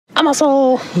A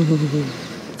mussel!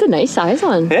 It's a nice size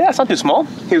one. Yeah, it's not too small.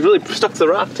 He was really stuck to the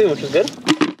rock too, which is good.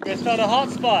 We found a hot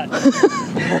spot.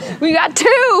 We got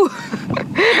 2!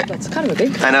 That's kind of a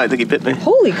big... I know, I think he bit me.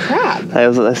 Holy crap.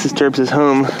 That disturbs his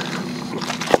home.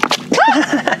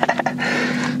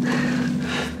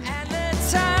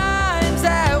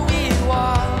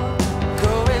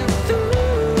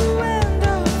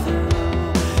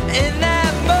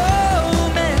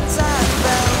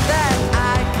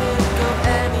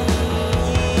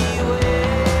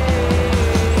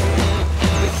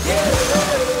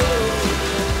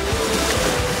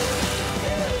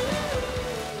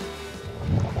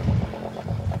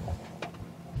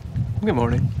 Good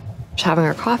morning. Just having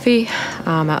our coffee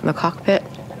out in the cockpit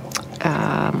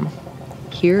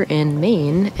here in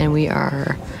Maine, and we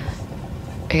are,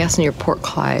 I guess, near Port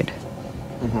Clyde.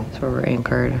 That's where we're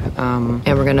anchored. And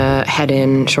we're gonna head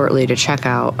in shortly to check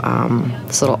out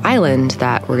this little island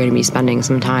that we're gonna be spending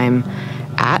some time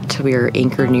at. We are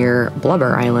anchored near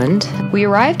Blubber Island. We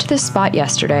arrived to this spot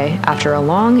yesterday after a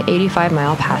long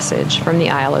 85-mile passage from the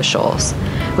Isle of Shoals,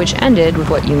 which ended with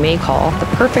what you may call the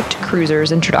perfect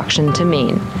cruiser's introduction to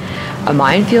Maine, a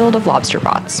minefield of lobster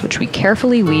pots, which we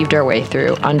carefully weaved our way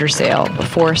through under sail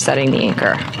before setting the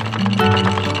anchor.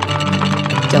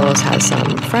 Delos has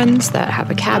some friends that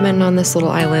have a cabin on this little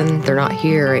island. They're not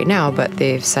here right now, but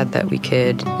they've said that we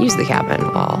could use the cabin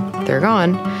while they're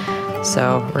gone.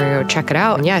 So we're gonna go check it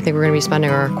out. And yeah, I think we're gonna be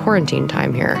spending our quarantine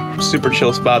time here. Super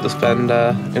chill spot to spend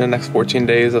in the next 14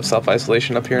 days of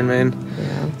self-isolation up here in Maine.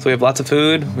 Yeah. So we have lots of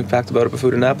food. We packed a boat up of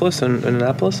food in Annapolis,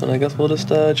 and I guess we'll just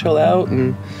chill out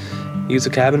and use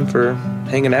the cabin for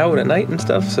hanging out at night and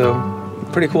stuff. So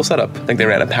pretty cool setup. I think they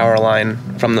ran a power line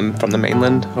from the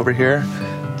mainland over here,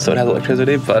 so it has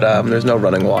electricity, but there's no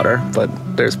running water. But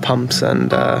there's pumps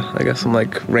and I guess some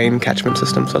like rain catchment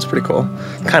systems. So that's pretty cool.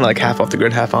 Kind of like half off the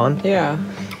grid, half on. Yeah.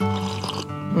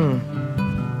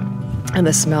 And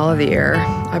the smell of the air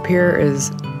up here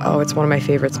is, oh, it's one of my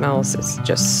favorite smells. It's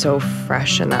just so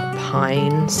fresh, and that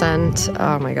pine scent.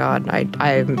 Oh my God,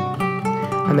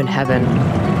 I'm in heaven.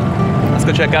 Let's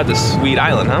go check out this sweet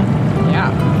island, huh?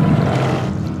 Yeah.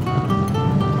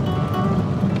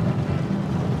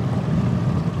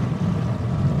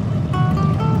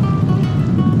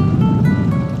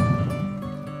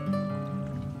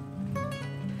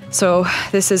 So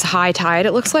this is high tide,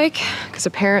 it looks like, because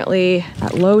apparently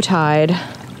at low tide,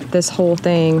 this whole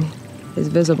thing is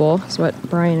visible. That's what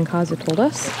Brian and Kaza told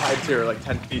us. The tides here are like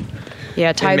 10 feet.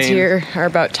 Yeah, tides here are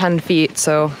about 10 feet,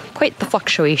 so quite the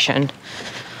fluctuation.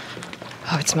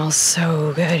 Oh, it smells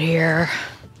so good here.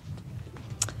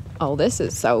 Oh, this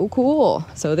is so cool.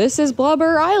 So this is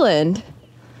Blubber Island.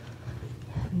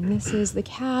 And this is the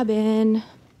cabin.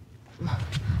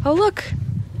 Oh, look.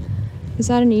 Is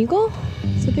that an eagle?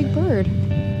 It's a big bird.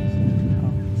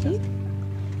 See?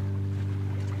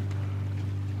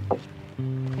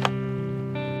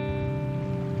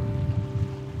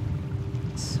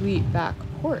 Sweet back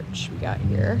porch we got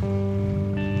here.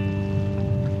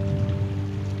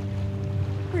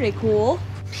 Pretty cool.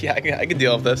 Yeah, I could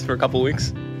deal with this for a couple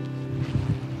weeks.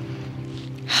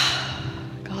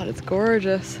 God, it's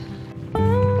gorgeous.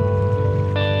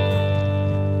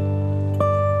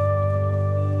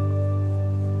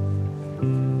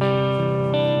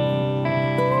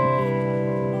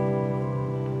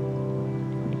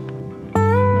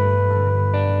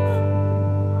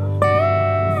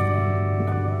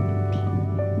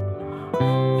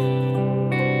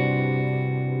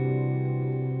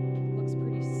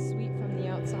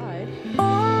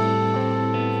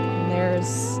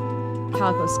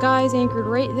 Calico Sky's anchored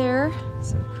right there.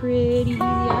 So pretty easy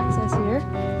access here.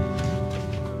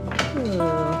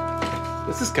 Ooh.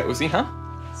 This is cozy, huh?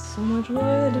 So much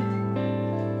wood.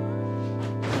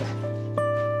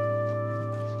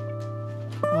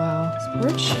 Wow, this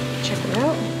porch. Check it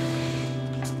out.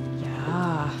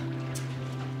 Yeah.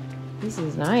 This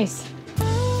is nice.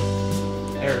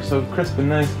 Air is so crisp and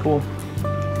nice, cool.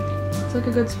 It's like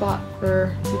a good spot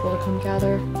for people to come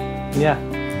gather. Yeah.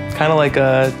 Kind of like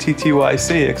a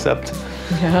TTYC, except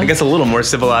Yeah. I guess a little more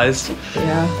civilized.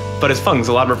 Yeah. But it's fun because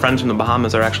a lot of our friends from the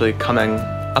Bahamas are actually coming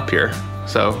up here.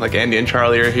 So like Andy and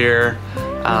Charlie are here.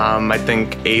 I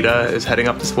think Ada is heading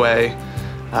up this way.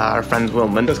 Our friends Will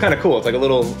and Linda. It's kind of cool. It's like a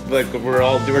little, like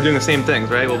we're doing the same things,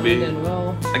 right? We'll be,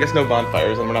 I guess no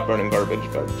bonfires and we're not burning garbage,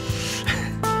 but.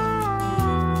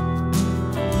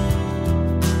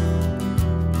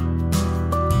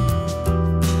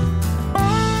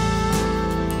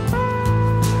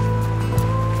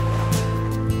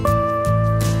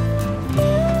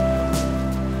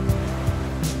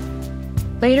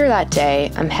 Later that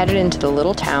day, I'm headed into the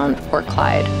little town of Port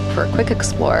Clyde for a quick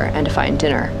explore and to find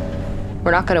dinner.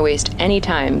 we're not going to waste any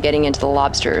time getting into the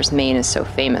lobsters Maine is so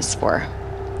famous for.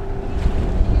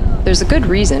 There's a good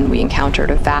reason we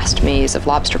encountered a vast maze of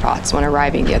lobster pots when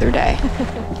arriving the other day.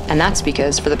 And that's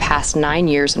because for the past 9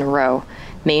 years in a row,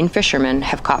 Maine fishermen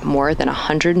have caught more than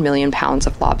 100 million pounds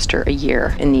of lobster a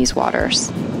year in these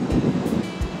waters.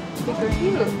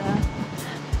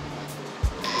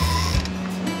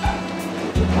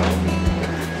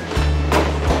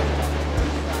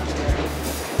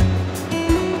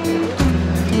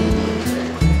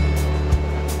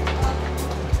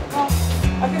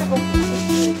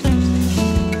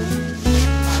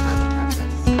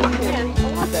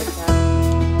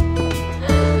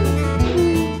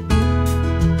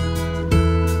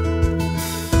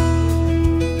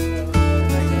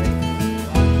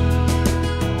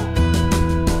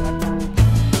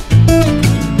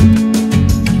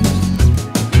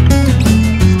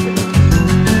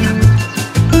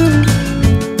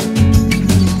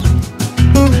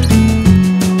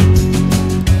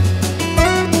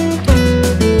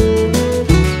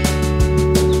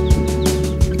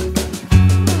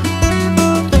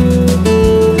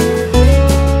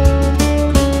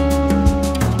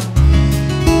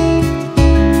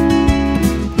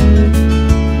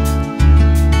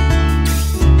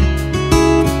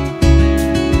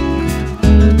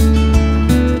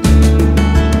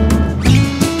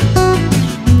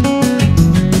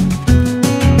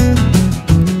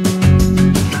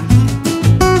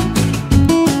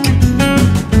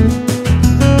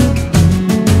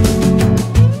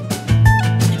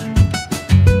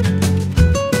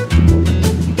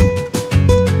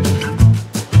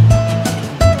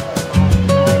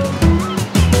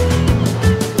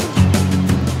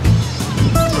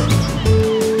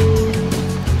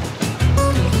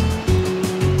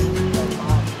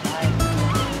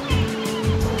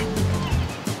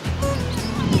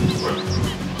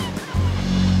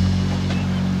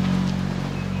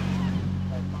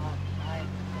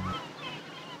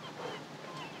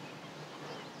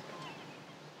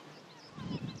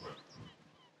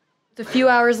 A few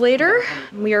hours later,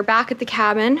 we are back at the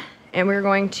cabin and we're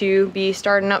going to be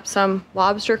starting up some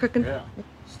lobster cooking. Yeah,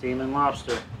 steaming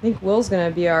lobster. I think Will's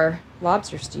gonna be our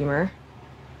lobster steamer.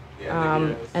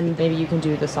 And maybe you can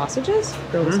do the sausages?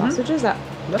 Grill the sausages? That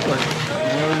one.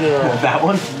 That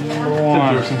one?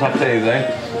 There were some tough days,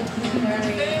 eh?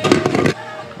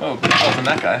 Oh, that wasn't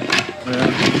that guy. Yeah.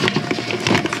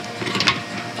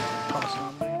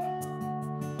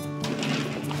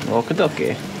 Okie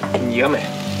dokie. Yummy.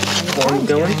 Corn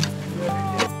going.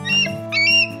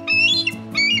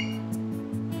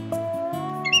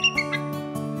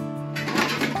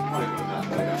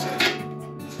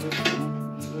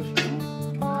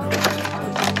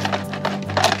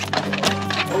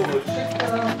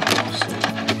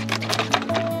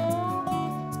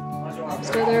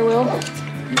 Stay there, Will.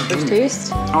 First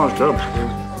taste. Oh, it's good.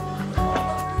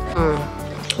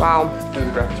 Wow. Maybe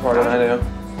the breakfast harder than I do.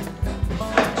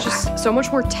 It's just so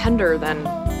much more tender than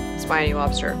spiny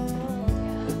lobster.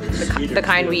 The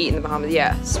kind we eat in the Bahamas.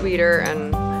 Yeah, sweeter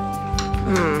and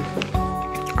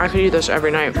I could eat this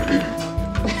every night.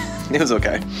 It was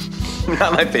okay.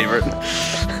 Not my favorite.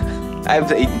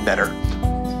 I've eaten better.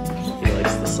 He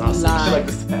likes the sausage. I like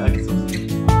the sausage.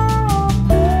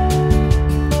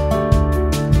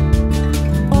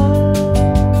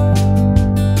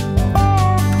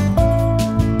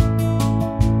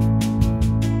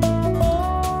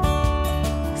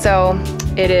 So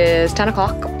it is 10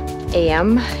 o'clock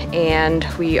a.m. and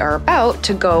we are about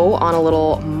to go on a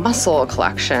little mussel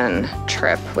collection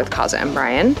trip with Kaza and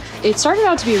Brian. It started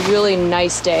out to be a really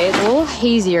nice day. It's a little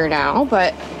hazier now,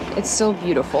 but it's still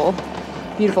beautiful.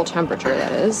 Beautiful temperature,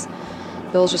 that is.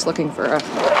 Bill's just looking for a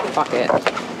bucket.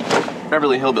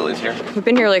 Beverly Hillbillies here. We've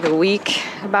been here like a week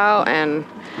about, and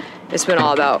it's been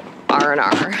all about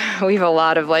R&R. We have a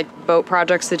lot of like boat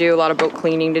projects to do, a lot of boat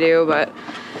cleaning to do, but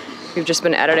we've just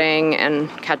been editing and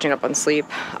catching up on sleep.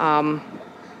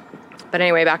 But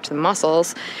anyway, back to the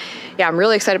mussels. Yeah, I'm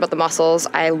really excited about the mussels.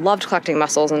 I loved collecting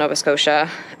mussels in Nova Scotia.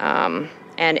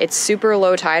 And it's super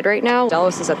low tide right now.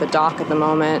 Delos is at the dock at the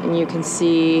moment, and you can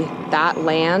see that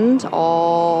land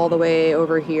all the way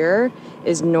over here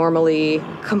is normally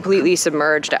completely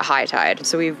submerged at high tide.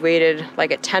 So we've waited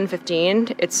like at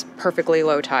 10:15, it's perfectly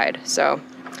low tide. So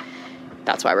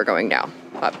that's why we're going now.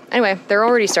 But anyway, they're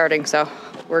already starting, so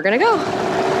we're gonna go.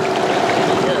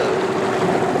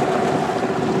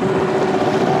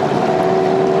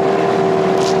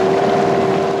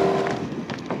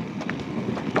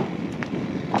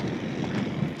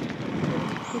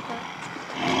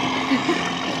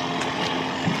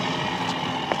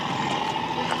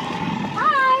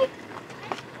 Hi.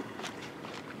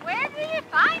 Where do you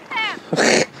find them?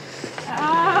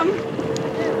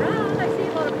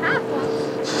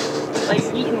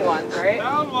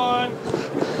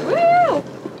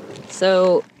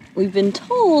 So we've been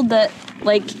told that,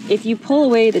 like, if you pull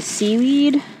away the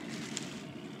seaweed,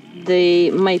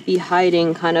 they might be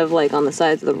hiding kind of like on the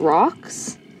sides of the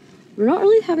rocks. We're not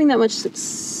really having that much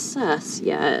success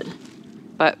yet.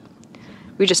 But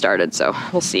we just started, so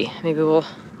we'll see. Maybe we'll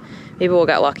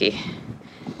get lucky.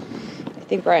 I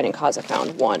think Brian and Kaza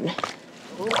found one.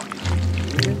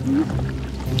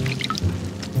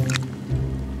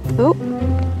 Oh,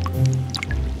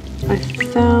 I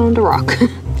found a rock.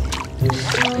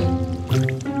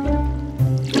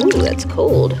 Ooh, that's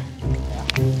cold.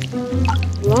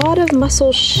 A lot of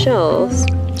mussel shells.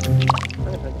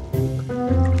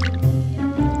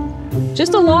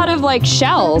 Just a lot of like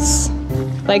shells.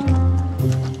 Like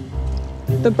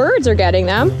the birds are getting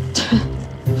them.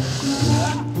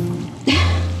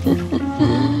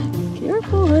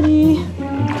 Careful, honey.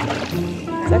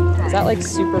 Is that like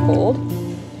super cold?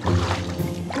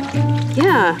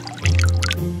 Yeah.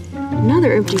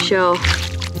 Another empty shell.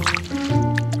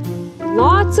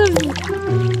 Lots of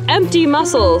empty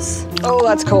mussels. Oh,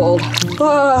 that's cold.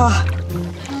 Ah.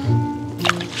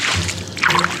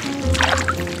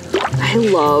 I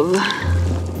love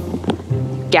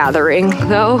gathering,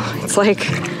 though. It's like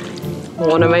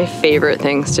one of my favorite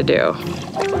things to do.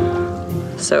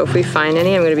 So if we find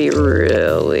any, I'm gonna be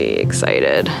really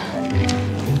excited.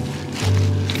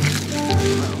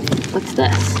 What's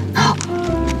this?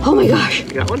 Oh my gosh.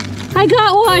 You got one? I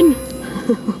got one!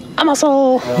 A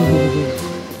mussel!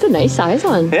 It's a nice size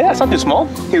one. Yeah, it's not too small.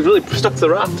 He was really stuck to the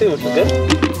rock too, which was good.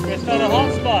 It's not a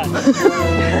hot spot.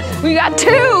 We got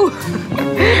two!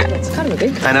 That's kind of a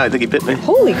big. I know, I think he bit me.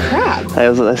 Holy crap.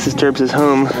 That disturbs his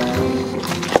home.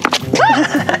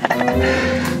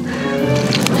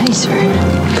 Nice, Vern.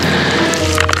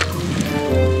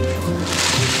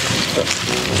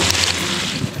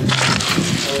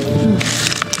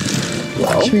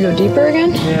 Should we go deeper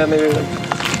again? Yeah, maybe. I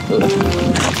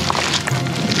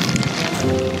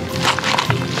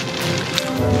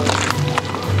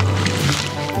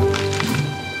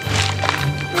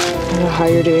don't know how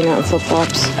you're doing that in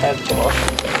flip-flops.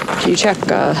 Did you check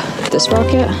this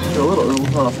rock yet? A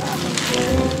little off.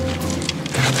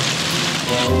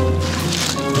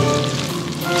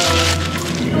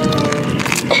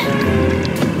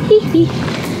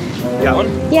 Got one?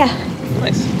 Yeah.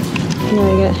 Nice. No, I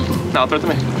get. No, throw it to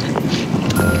me.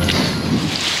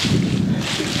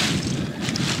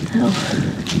 Oh. I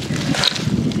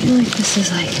feel like this is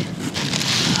like a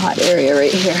hot area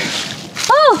right here.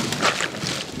 Oh!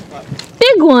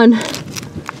 Big one!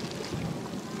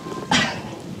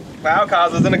 Wow,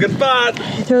 Kaza's in a good spot. Can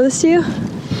I throw this to you?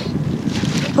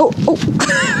 Oh, oh.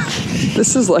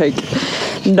 This is like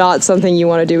not something you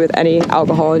want to do with any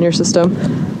alcohol in your system.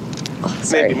 Oh,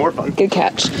 sorry. Maybe more fun. Good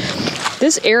catch.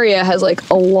 This area has like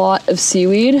a lot of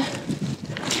seaweed.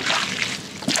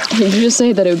 Did you just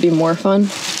say that it would be more fun?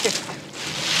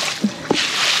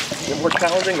 The more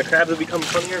challenging, the crabs will become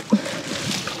funnier.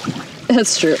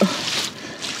 That's true.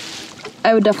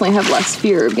 I would definitely have less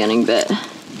fear of getting bit.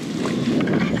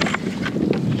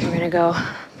 We're gonna go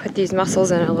put these mussels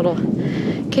in a little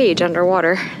cage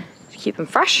underwater to keep them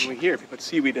fresh. We hear if you put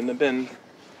seaweed in the bin,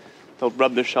 they'll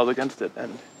rub their shells against it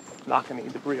and knock any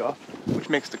debris off, which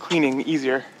makes the cleaning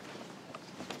easier.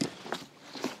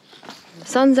 The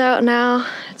sun's out now.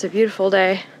 It's a beautiful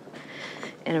day.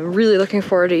 And I'm really looking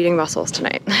forward to eating mussels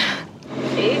tonight.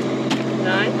 8,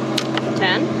 9,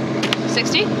 10,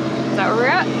 60? Is that where we're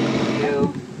at?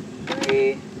 2,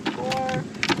 3, 4,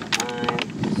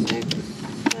 5, 6,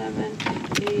 7,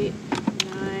 8,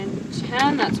 9,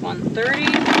 10. That's 130.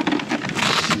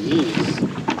 Jeez.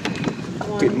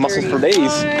 Good mussels for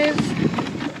days.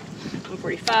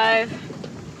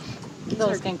 145.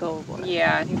 Those can go overboard.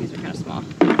 Yeah, I think these are kind of small.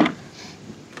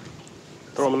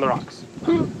 Throw them in the rocks.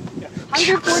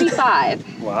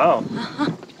 145. Wow.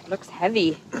 Looks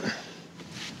heavy.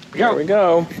 Here we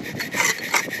go.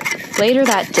 Later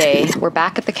that day, we're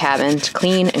back at the cabin to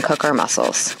clean and cook our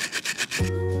mussels.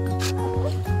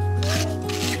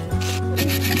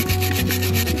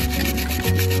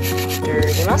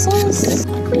 Dirty mussels,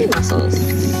 clean mussels.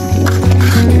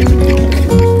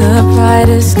 The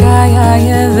brightest sky I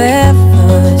have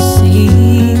ever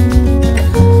seen,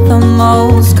 the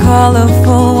most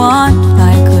colorful one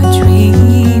like a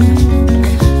dream.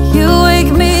 You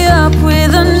wake me up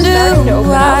with a new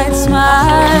bright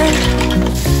smile.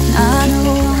 I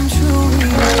know I'm truly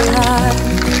alive.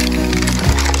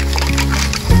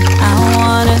 I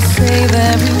wanna save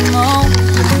every moment.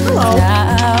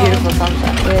 Beautiful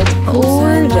sunset. It's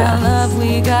gorgeous. Love,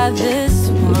 we got this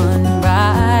one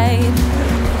right.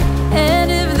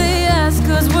 And if they ask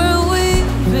us where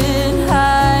we've been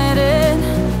hiding,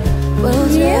 we'll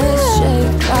just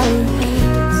shake our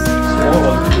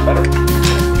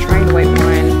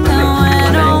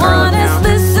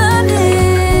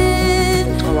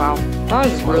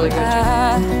really good.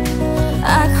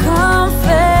 I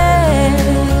confess,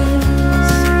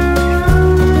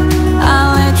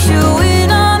 I let you in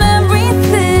on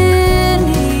everything,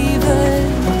 even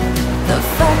the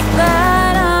fact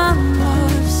that I'm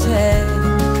obsessed.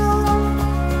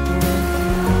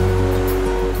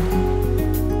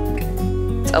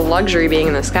 It's a luxury being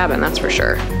in this cabin, that's for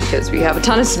sure, because we have a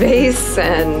ton of space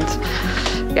and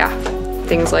yeah,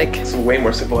 things like It's way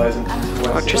more civilized than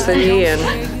electricity, and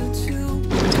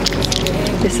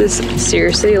this is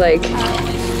seriously like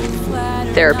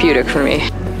therapeutic for me.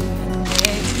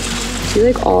 See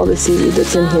like all the seaweed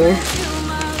that's in here? I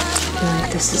feel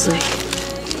like this is like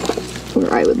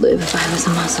where I would live if I was a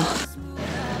mussel.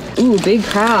 Ooh, big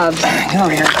crab. Get over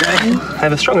here, Greg. I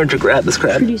have a strong urge to grab this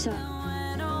crab.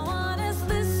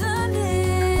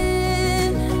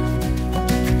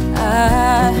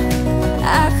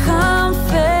 I can't